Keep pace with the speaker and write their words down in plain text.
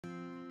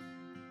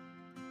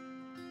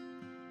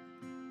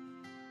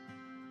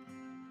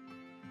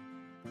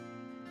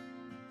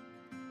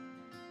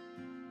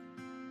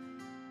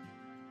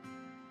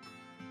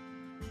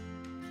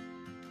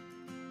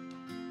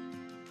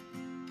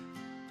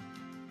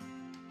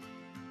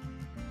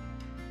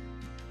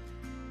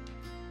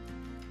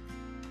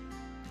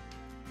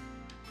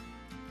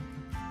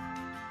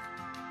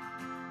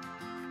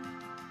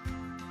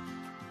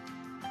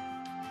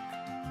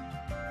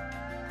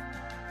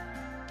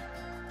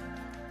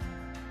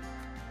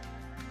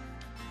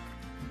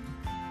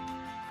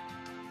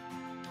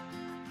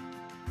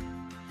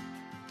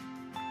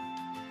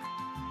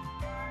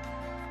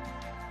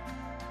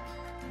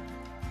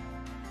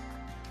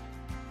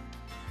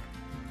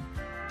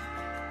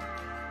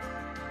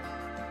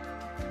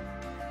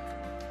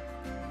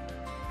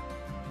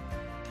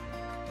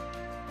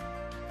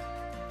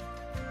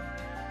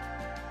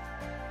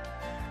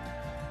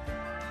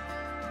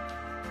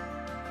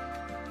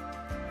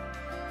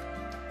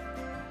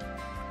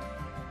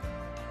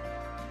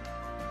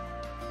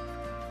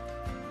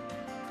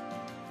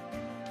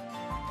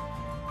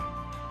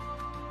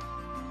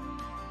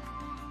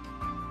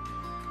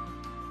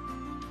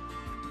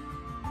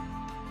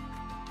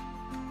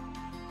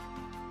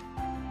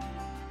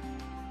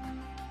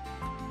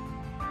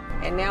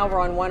And now we're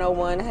on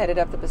 101 headed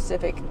up the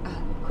Pacific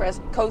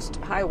Coast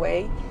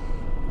Highway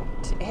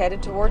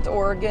headed towards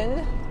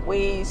Oregon.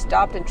 We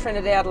stopped in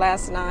Trinidad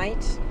last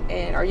night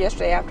or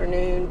yesterday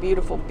afternoon.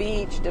 Beautiful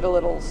beach. Did a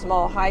little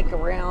small hike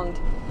around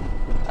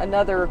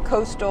another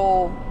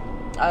coastal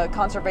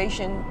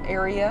conservation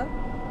area,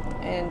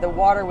 and the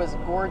water was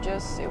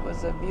gorgeous. It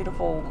was a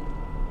beautiful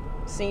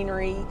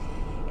scenery,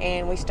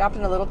 and we stopped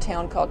in a little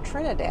town called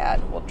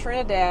Trinidad. Well,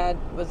 Trinidad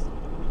was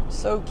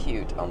so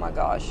cute. Oh my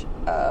gosh.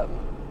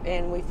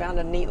 And we found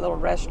a neat little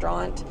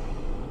restaurant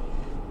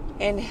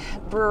and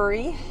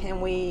brewery,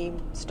 and we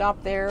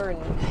stopped there and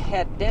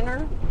had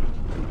dinner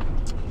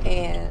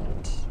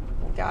and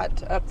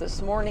got up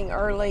this morning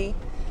early.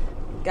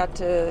 Got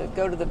to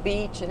go to the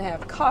beach and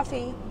have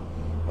coffee,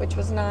 which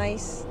was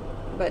nice.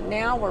 But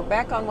now we're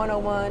back on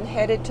 101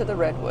 headed to the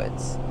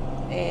Redwoods,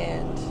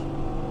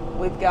 and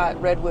we've got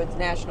Redwoods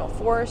National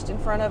Forest in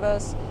front of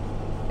us,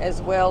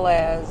 as well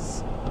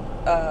as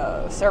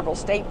several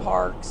state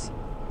parks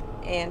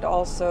and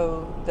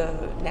also the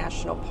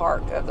National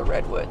Park of the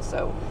Redwoods.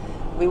 So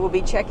we will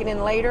be checking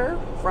in later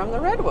from the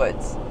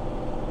Redwoods.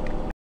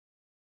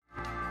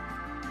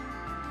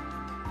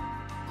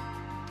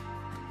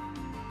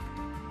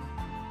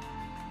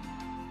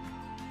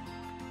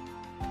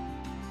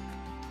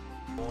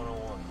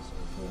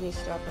 We need to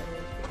stop at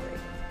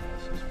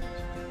this.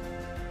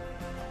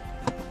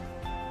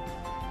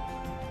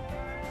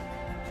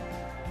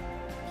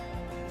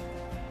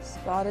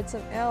 Spotted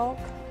some elk.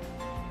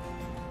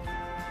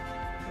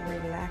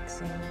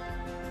 Relaxing.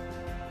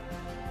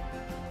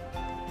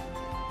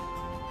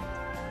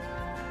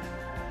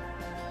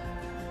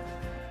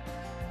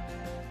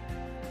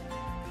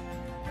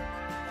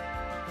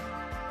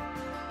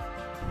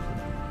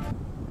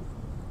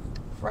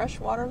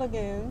 Freshwater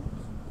Lagoon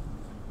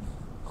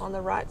on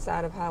the right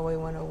side of Highway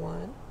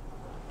 101.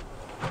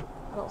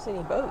 I don't see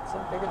any boats.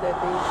 I figured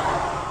that'd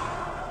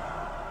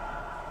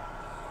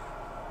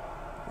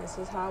be. This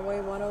is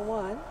Highway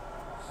 101.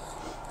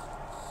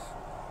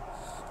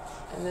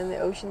 And then the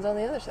ocean's on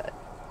the other side.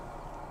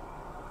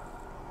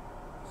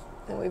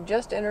 And we've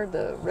just entered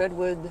the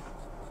Redwood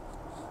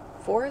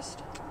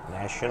Forest.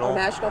 National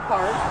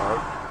Park.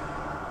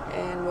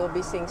 And we'll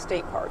be seeing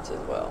state parks as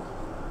well.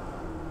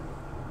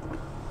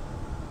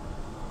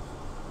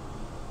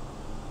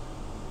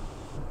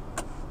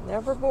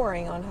 Never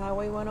boring on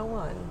Highway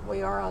 101.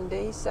 We are on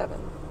day 7.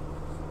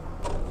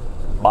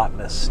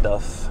 Botanist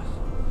stuff,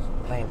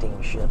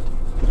 planting shit,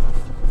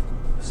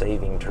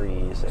 saving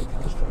trees, that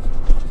kind of stuff.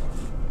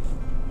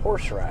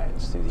 Horse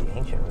rides through the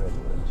ancient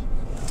redwoods.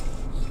 Yeah.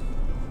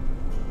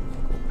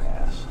 We'll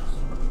pass.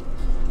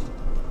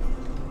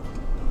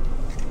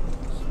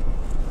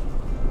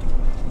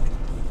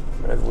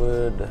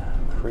 Redwood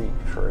Creek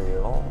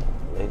Trail,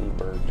 Lady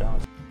Bird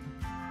Johnson.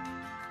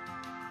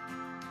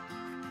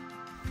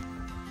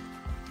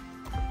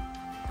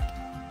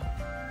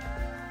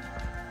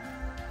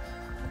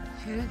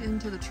 Headed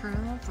into the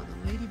trail for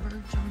the Lady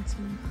Bird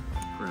Johnson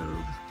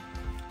Grove.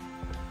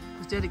 It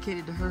was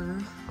dedicated to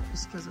her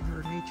just because of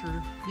her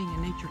nature, being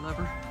a nature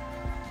lover.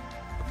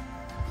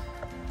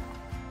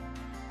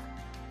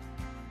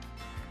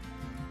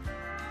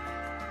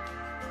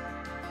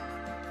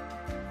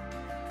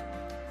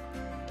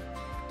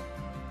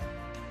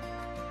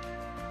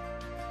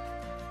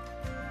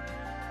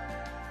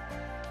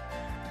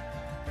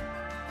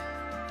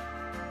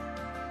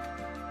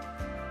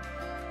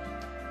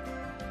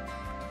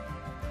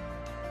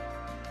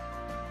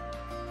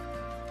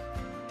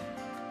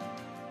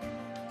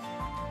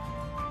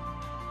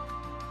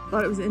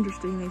 Thought it was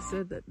interesting. They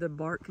said that the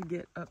bark could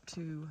get up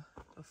to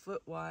a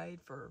foot wide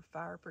for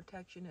fire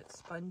protection. It's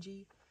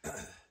spongy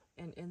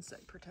and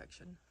insect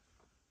protection.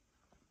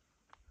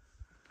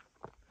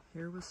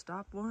 Here was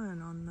stop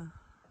 1 on the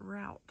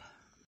route.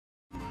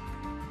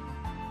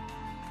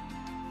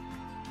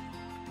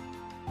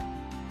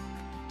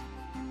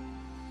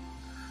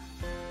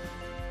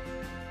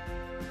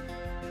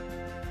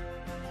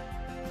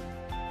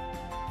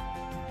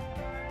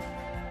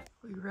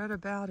 We read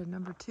about in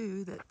number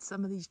 2 that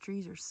some of these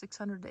trees are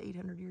 600 to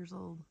 800 years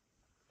old.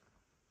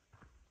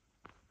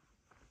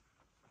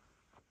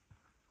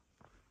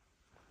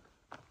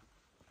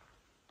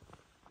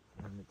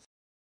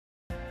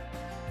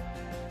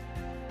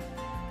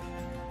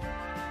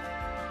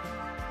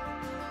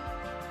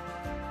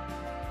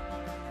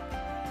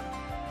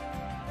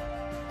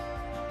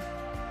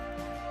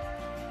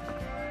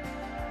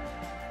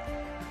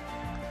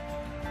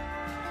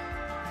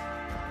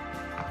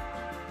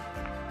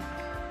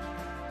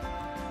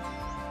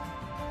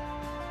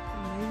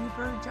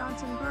 Bird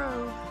Johnson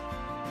Grove.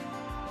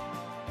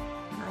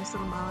 Nice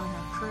little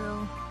 1.5-mile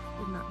trail.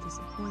 Did not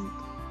disappoint.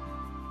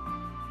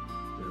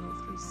 Do a little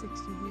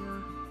 360 here.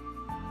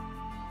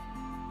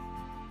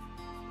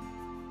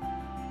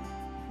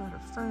 A lot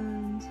of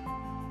ferns.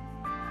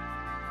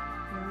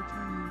 Every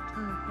time you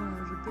turn a corner,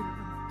 there's a bigger one.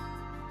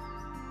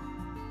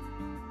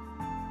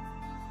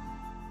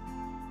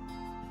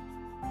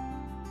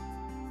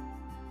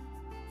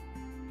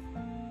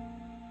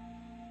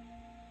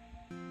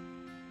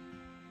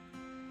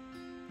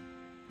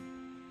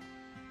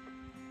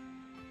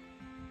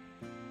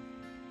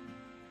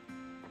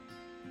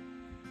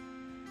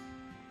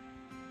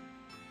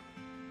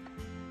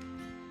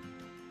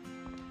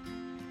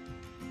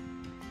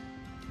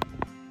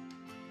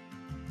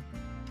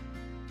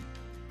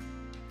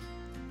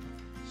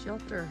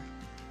 shelter.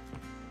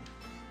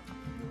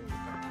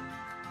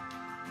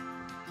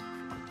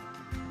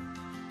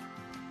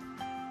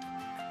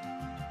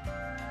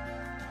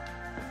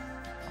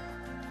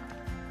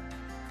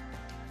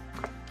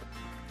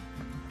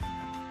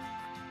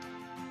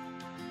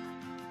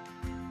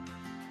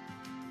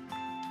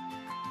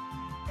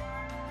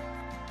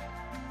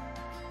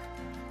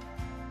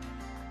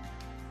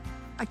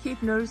 I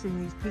keep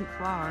noticing these pink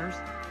flowers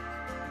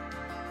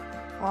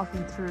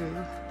walking through.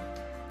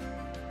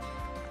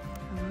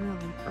 They're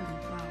really pretty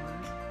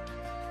flowers.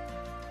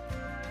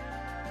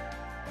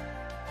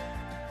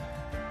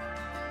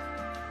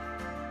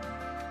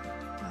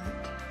 But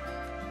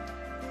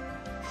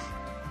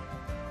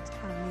it's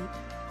kind of neat.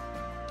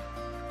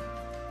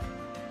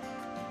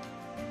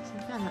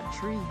 Some kind of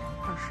tree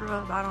or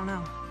shrub, I don't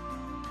know.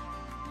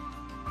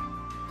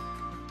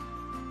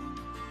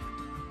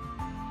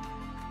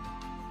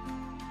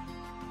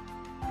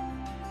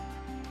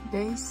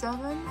 Day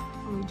 7,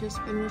 and we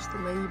just finished the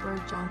Lady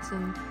Bird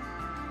Johnson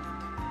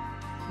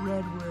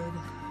Redwood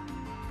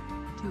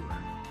tour.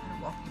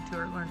 A walking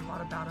tour, learned a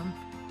lot about them.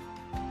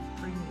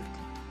 Pretty neat.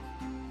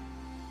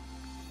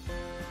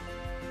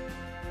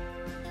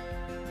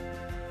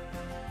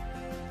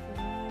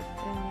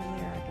 Right down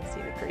there, I can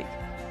see the creek.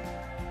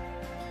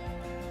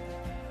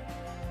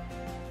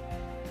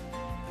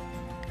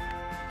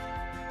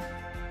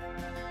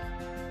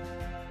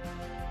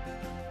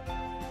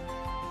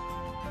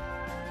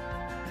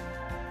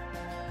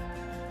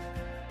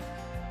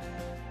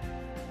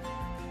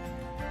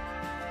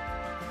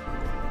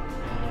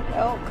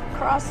 Elk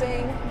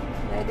crossing.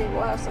 Maybe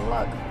we'll have some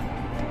luck.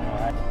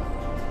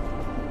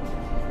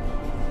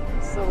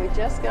 So we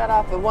just got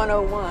off of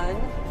 101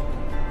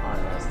 on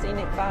a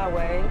scenic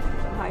byway,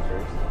 some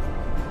hikers.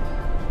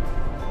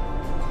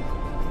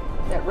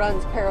 That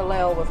runs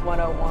parallel with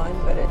 101,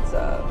 but it's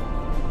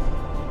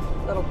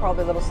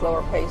probably a little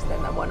slower pace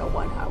than the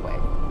 101 highway.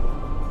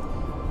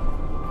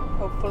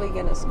 Hopefully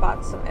gonna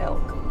spot some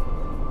elk.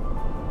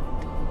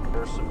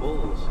 There's some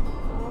bulls.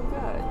 Oh,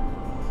 good.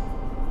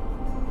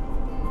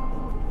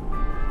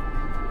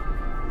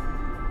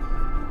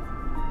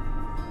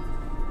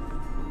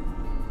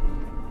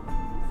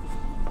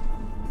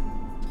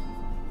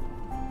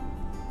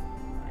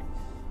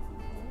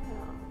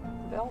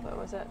 Velvet,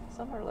 was that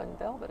Summerlin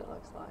velvet it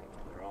looks like?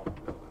 They're all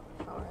velvet.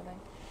 Oh, are they?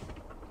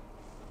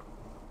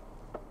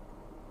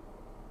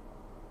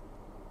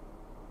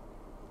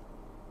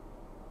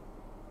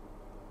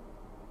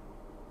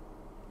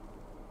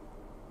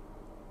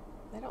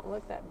 They don't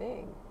look that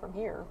big from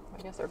here.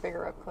 I guess they're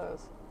bigger up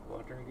close. Go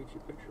out there and get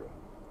you a picture of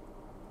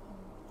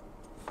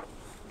them.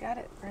 Got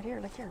it, right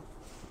here, look here.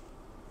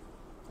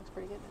 Looks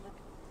pretty good, doesn't it?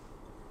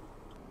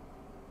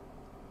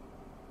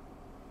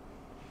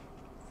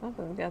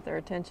 Something's got their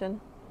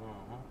attention.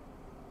 Mm-hmm.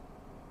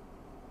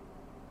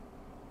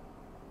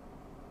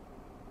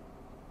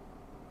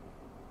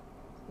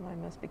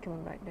 Somebody must be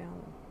coming back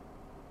down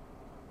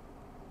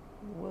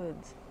the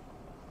woods.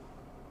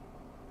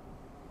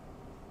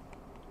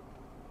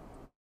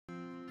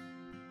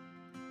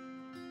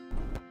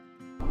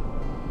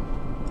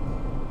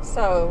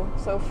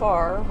 So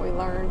far we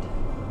learned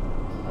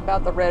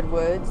about the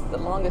redwoods, the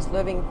longest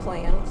living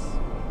plants.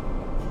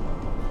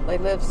 They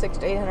live 600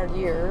 to 800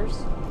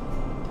 years.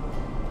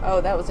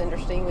 Oh, that was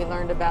interesting. We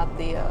learned about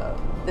the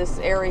this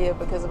area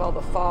because of all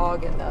the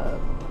fog and the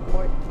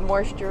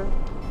moisture,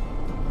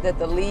 that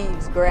the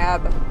leaves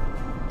grab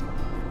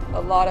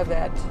a lot of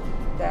that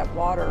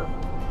water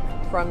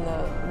from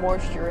the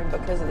moisture and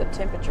because of the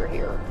temperature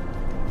here.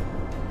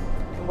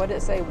 And what did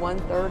it say?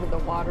 1/3 of the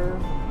water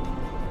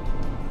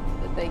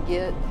that they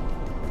get,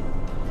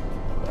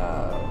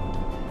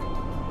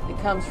 it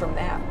comes from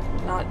that,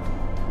 not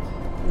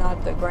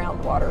the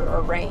groundwater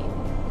or rain,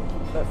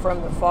 but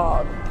from the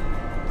fog.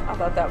 I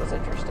thought that was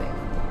interesting.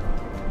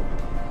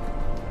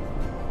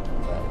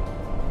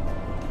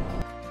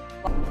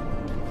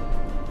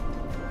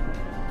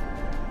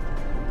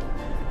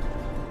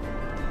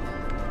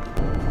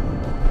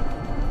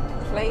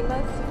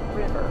 Klamath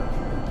River.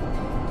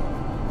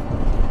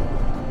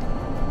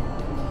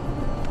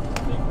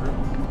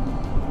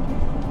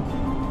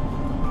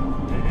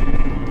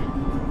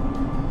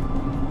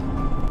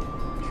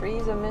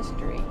 Trees of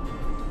Mystery.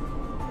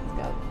 It's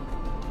got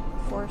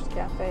Forest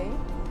Cafe.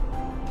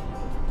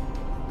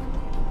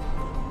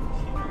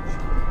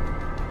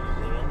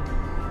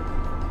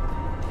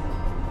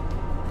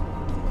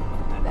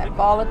 That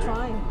ball of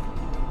twine.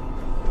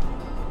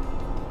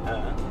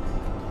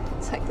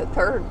 It's like the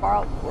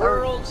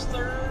World's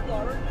third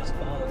largest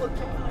ball of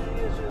twine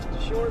is just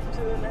a short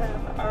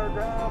 2.5-hour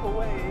drive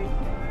away.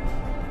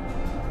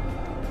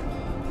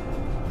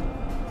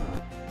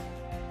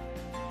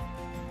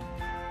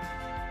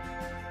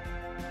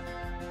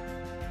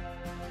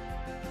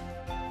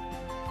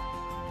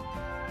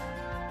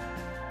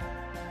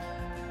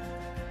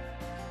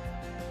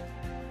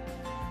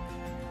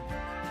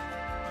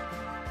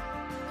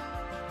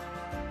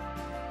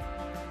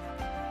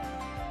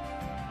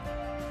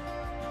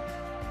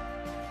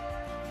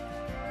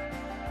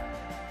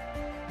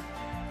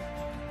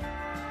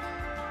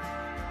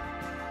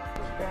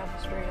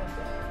 straight up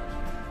there.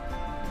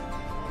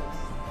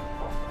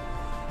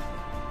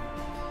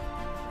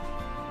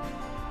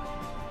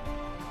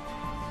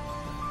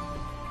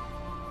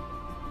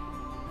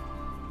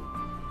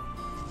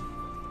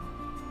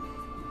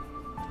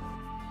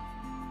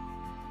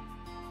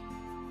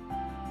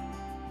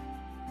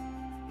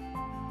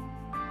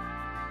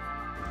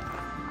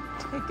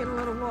 Taking a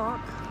little walk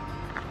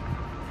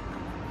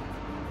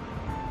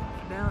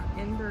down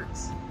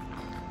Invert's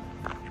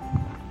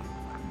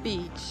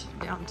beach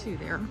down to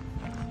there.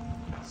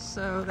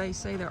 So they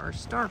say there are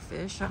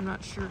starfish. I'm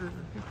not sure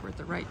if we're at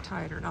the right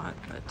tide or not,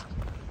 but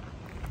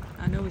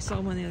I know we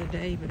saw one the other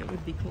day, but it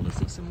would be cool to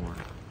see some more.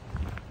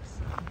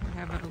 So we're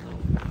having a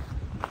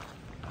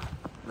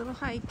little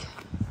hike to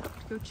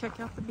go check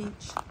out the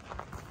beach.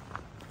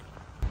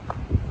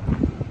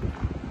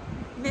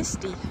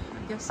 Misty.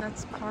 I guess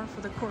that's par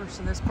for the course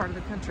in this part of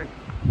the country.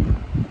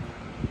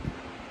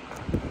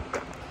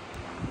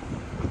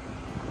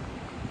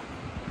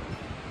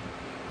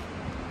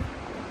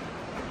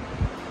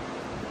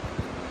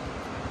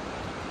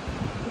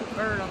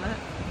 Bird on that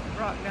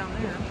rock down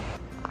there.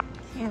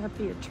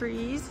 Canopy of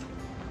trees.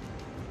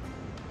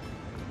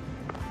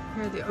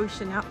 Hear the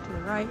ocean out to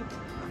the right.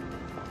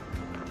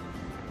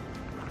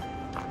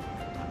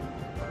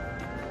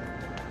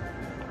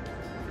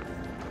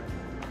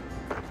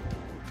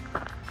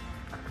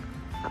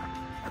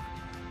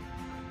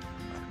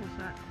 What's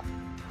that?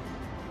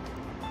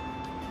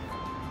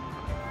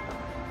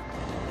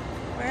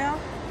 Well,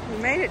 we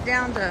made it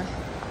down to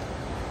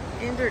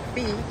Endert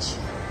Beach.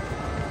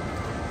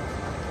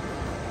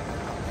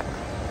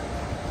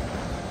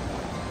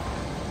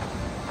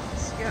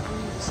 Got a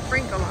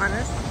sprinkle on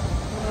us. A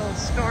little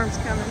storm's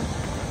coming.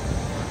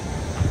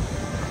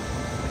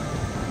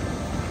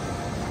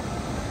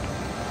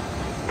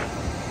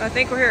 I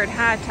think we're here at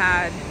high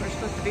tide. We're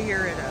supposed to be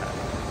here at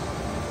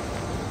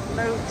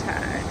low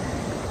tide.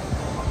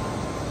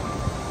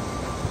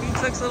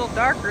 Beach looks a little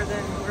darker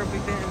than where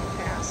we've been in the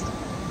past.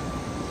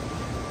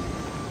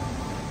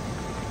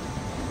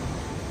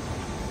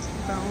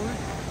 TBone.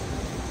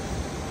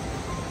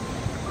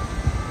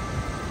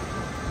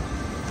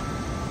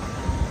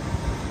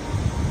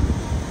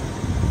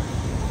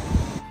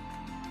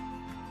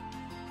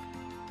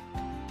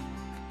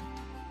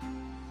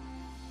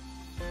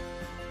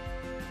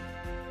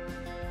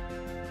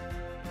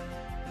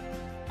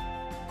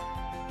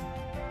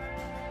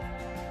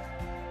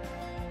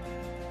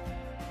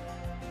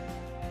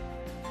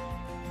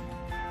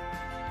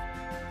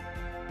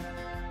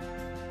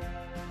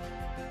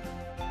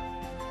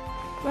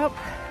 Well,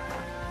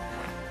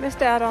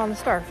 missed out on the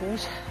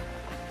starfish.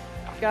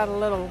 Got a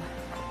little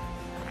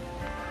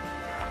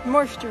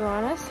moisture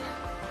on us,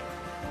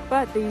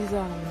 but these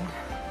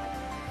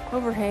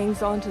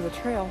overhangs onto the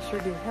trail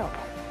sure do help.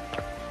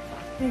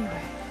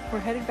 Anyway, we're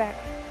headed back.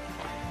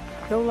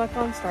 No luck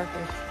on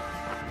starfish.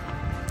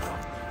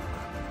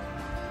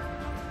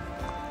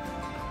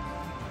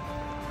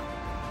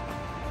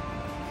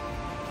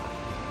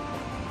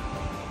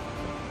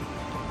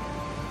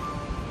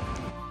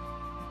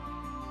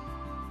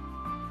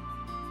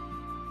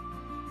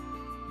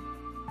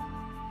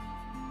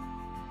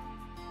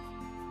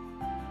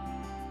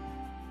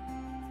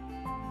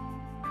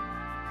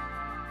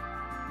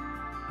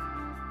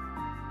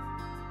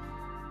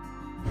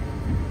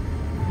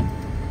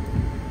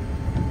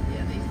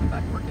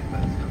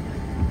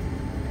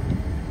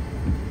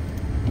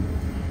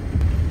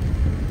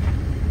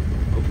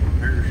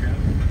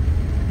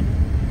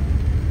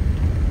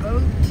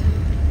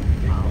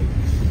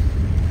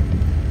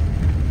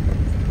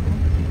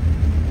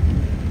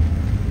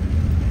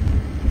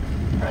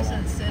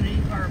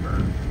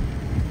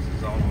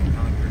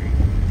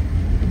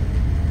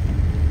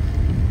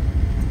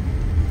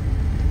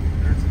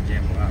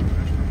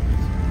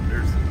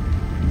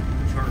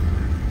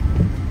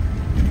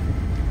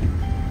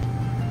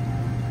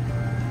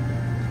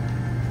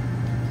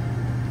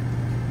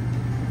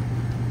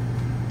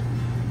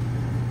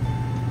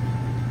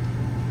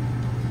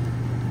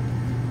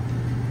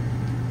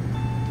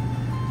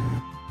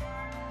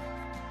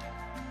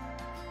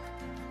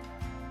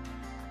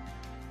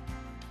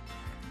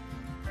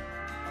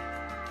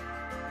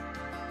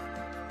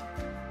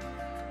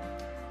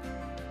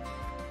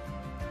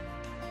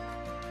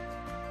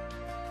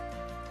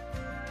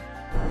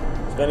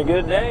 It's been a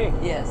good day.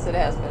 Yes, it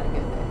has been a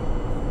good day.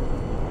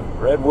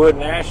 Redwood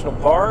National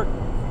Park,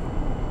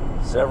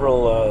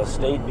 several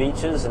state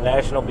beaches and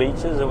national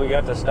beaches that we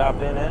got to stop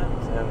in at,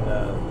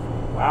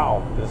 and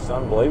wow, just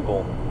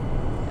unbelievable.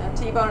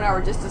 TBone and I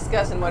were just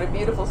discussing what a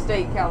beautiful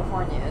state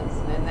California is,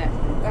 and that,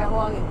 how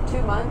long,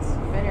 2 months?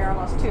 We've been here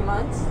almost 2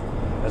 months.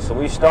 And so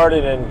we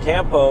started in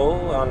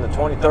Campo on the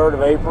 23rd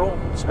of April,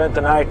 spent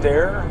the night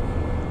there,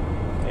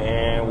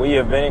 and we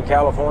have been in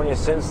California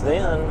since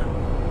then,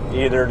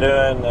 either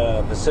doing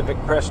the Pacific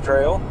Crest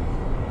Trail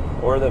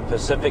or the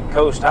Pacific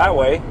Coast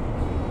Highway.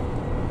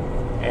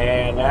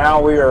 And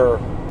now we are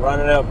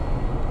running up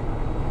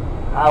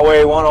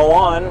Highway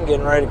 101,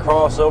 getting ready to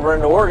cross over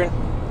into Oregon.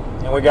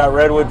 And we got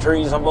redwood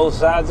trees on both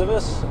sides of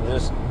us.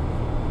 Just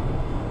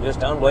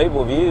just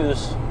unbelievable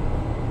views.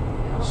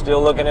 Yeah.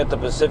 Still looking at the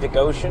Pacific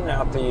Ocean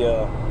out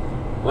the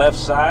left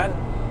side.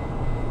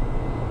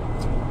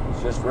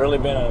 It's just really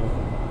been a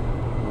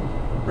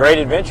great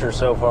adventure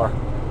so far.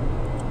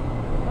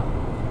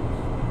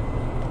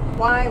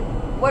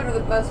 What are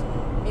the most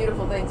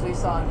beautiful things we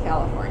saw in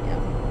California?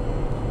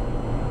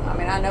 I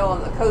mean, I know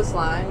on the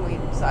coastline we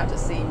got to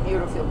see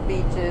beautiful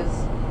beaches,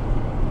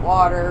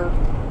 water.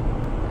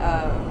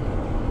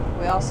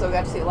 We also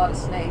got to see a lot of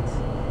snakes.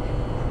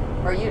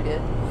 Or you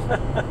did.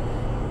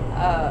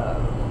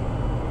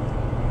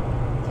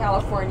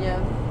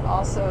 California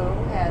also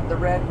had the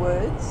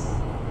Redwoods,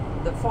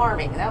 the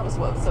farming. That was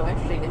what was so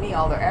interesting to me,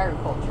 all their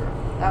agriculture.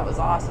 That was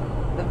awesome.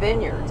 The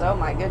vineyards, oh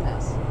my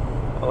goodness.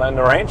 Well, and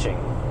the ranching.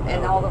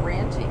 And all the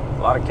ranching.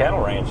 A lot of cattle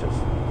ranches.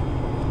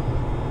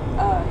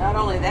 Not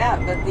only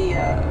that, but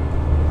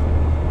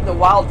the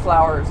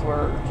wildflowers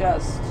were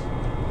just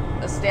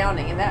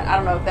astounding. And that, I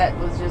don't know if that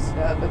was just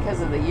because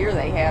of the year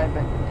they had,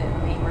 but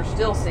I mean, we're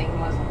still seeing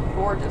most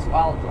gorgeous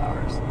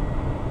wildflowers.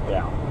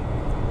 Yeah.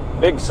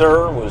 Big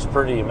Sur was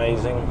pretty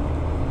amazing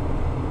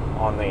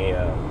on the,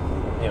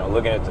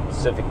 looking at the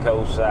Pacific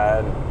Coast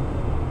side.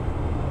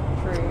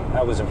 True.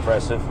 That was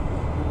impressive.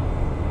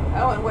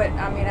 Oh,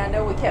 and I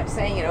know we kept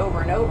saying it over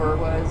and over,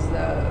 was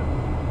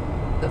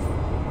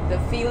the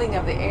feeling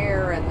of the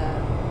air, and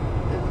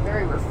it was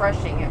very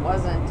refreshing. It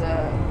wasn't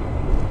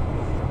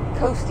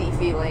coasty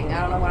feeling.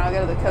 I don't know, when I go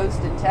to the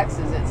coast in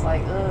Texas, it's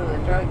like,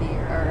 druggy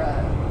or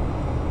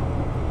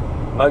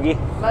Muggy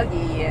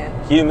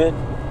and humid.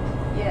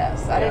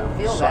 Yes, I didn't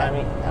feel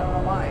slimy. that. I don't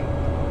know why.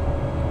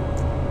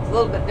 It's a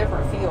little bit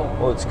different feel.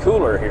 Well, it's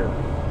cooler here.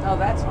 Oh,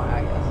 that's why,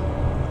 I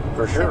guess.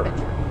 For sure.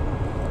 Temperature.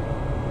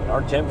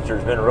 Our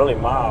temperature's been really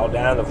mild,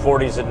 down in the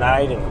 40s at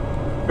night and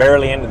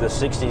barely into the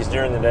 60s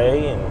during the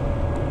day. And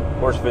of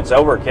course, if it's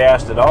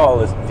overcast at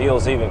all, it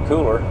feels even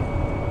cooler.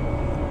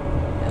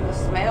 And the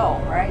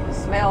smell, right? The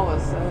smell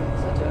was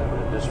such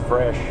a Just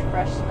fresh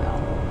smell.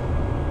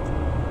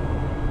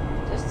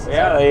 Just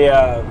Yeah,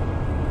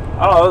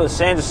 I don't know. The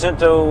San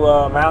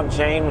Jacinto mountain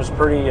chain was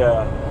pretty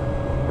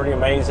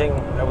amazing.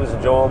 That was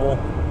enjoyable.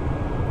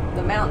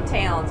 The mountain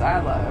towns I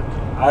loved.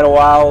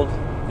 Idlewild,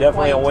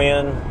 definitely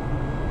Quaint. a win.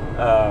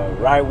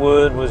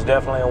 Redwoods was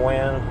definitely a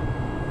win.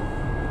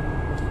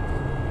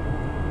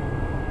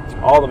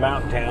 All the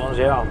mountain towns,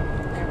 yeah.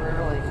 They were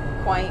really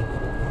quaint,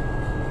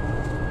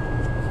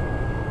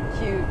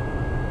 cute.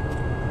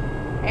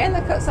 And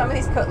some of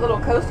these little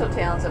coastal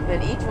towns have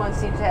been, each one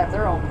seems to have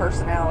their own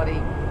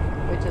personality,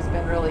 which has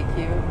been really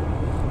cute.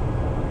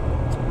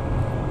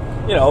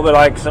 But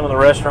like some of the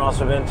restaurants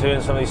we've been to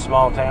in some of these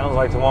small towns,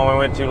 like the one we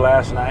went to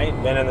last night,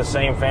 been in the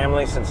same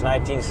family since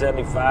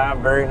 1975.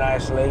 Very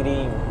nice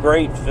lady,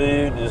 great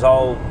food. It was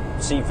all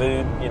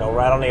seafood,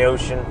 right on the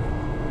ocean.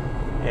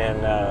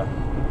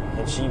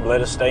 And she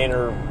let us stay in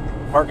her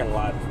parking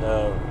lot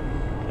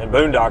in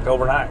Boondock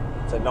overnight.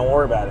 Said, don't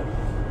worry about it.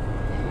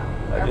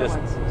 Just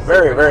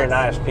very, very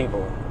nice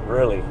people.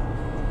 Really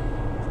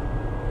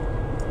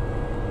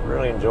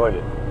enjoyed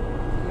it.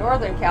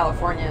 Northern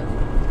California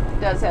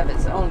does have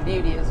its own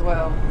beauty as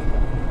well.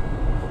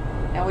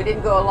 And we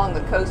didn't go along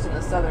the coast in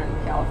the Southern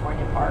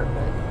California part,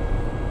 but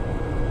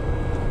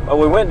well,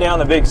 we went down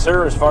the Big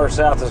Sur as far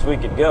south as we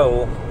could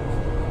go.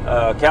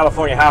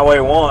 California Highway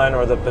 1,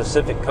 or the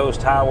Pacific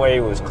Coast Highway,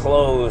 was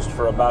closed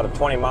for about a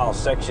 20-mile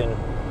section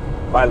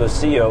by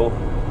Lucio.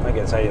 I think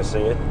that's how you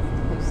say it.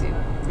 Lucio.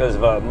 Because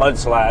of a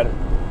mudslide.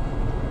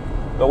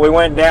 But we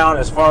went down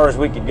as far as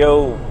we could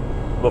go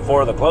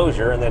before the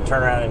closure, and then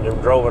turned around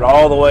and drove it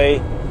all the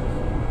way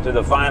to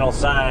the final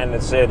sign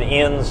that said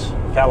ends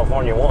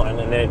California 1,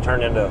 and then it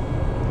turned into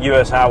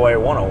U.S. Highway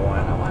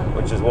 101,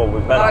 which is what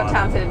we've been on. A lot of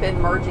times it had been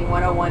merging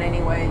 101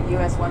 anyway,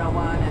 U.S.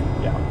 101 and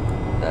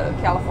the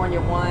California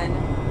 1.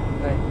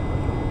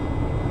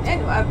 But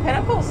anyway,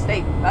 Pinnacle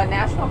State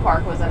National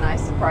Park was a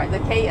nice surprise.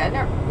 I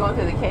never going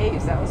through the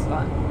caves. That was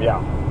fun. Yeah,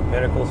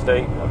 Pinnacle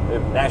State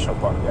National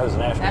Park. That was a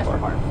national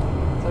park.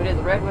 So we did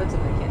the Redwoods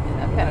and the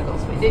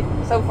Pinnacles. We did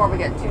so far. We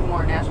got 2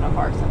 more national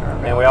parks under our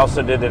belt. And we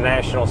also did the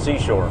National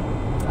Seashore.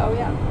 Oh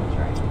yeah, that's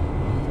right.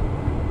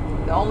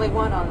 The only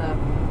one on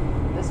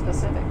this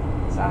Pacific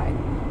side.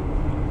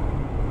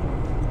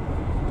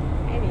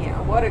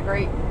 Anyhow, what a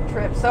great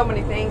trip. So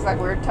many things, like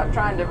we're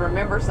trying to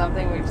remember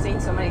something. We've seen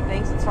so many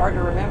things, it's hard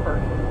to remember.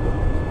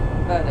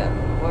 But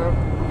we're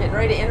getting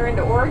ready to enter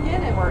into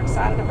Oregon, and we're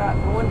excited about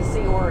going to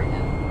see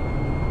Oregon.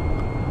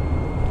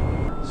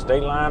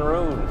 State Line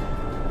Road.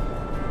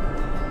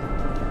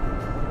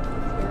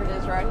 Here it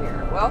is right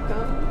here.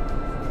 Welcome.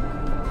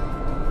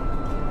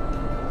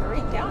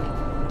 County.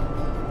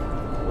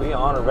 We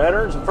honor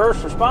veterans and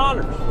first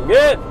responders. We're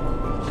good.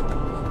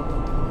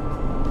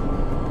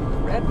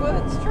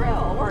 Redwoods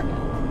Trail, Oregon.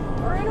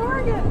 We're in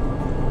Oregon.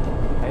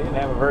 They didn't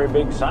have a very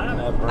big sign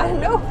up. Right? I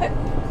know it.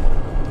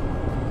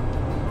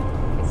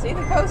 You can see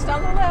the coast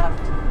on the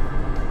left.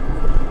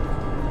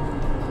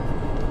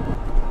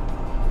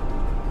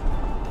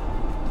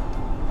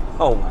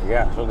 Oh my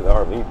gosh, look at the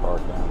RV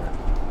park down there.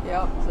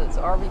 Yep, so it's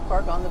RV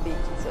park on the beach,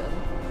 it said.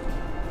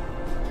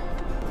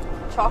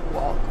 Chalk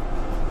walk.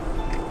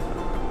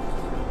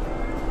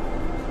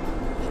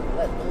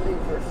 let them do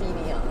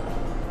graffiti on it.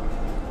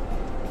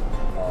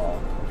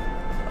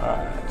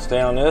 Alright, stay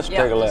on this,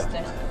 Yeah, take a just left.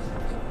 down.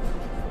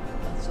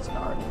 That's just an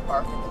RV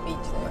park at the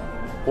beach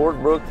there.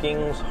 Port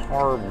Brookings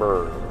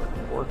Harbor.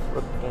 Port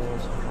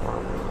Brookings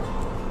Harbor.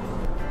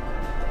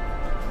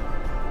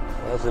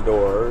 That's the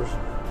doors.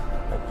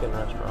 Mexican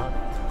restaurant.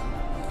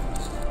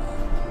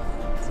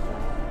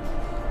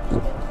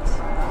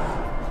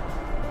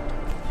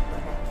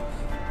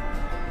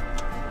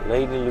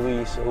 Lady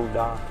Louise Old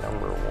Dock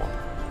number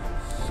 1.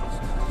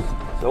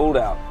 Sold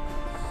out.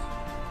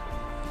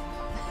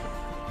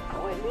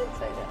 Oh, it did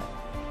say that.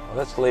 Well,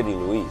 that's Lady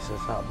Louise.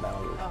 That's not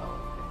Bounders. Oh,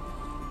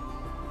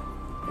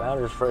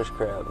 Bounders fresh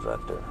crabs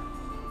right there.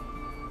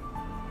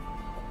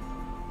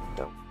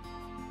 Yep.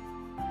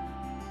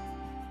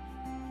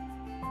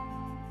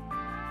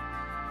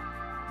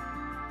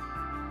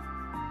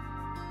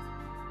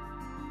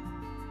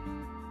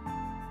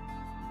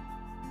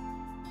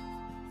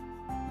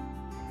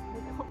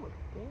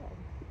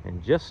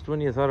 And just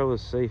when you thought it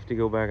was safe to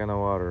go back in the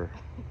water,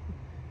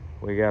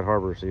 we got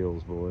harbor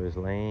seals, boys,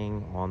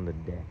 laying on the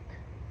deck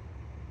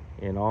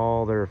in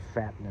all their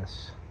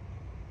fatness,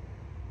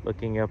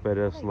 looking up at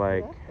us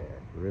like,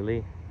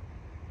 really?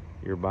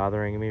 You're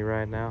bothering me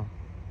right now?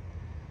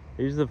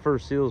 These are the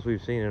first seals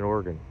we've seen in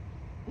Oregon.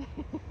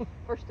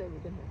 First day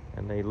we've been here.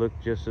 And they look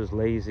just as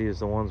lazy as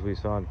the ones we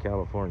saw in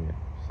California.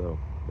 So,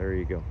 there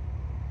you go.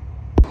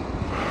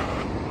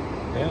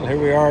 Well,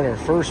 here we are at our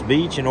first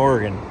beach in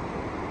Oregon.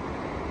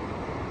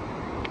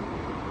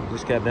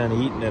 Just got done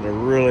eating at a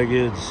really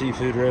good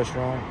seafood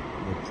restaurant.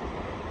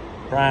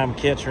 The prime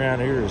catch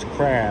around here is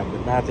crab,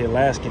 but not the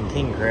Alaskan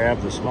king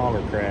crab, the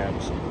smaller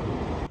crabs.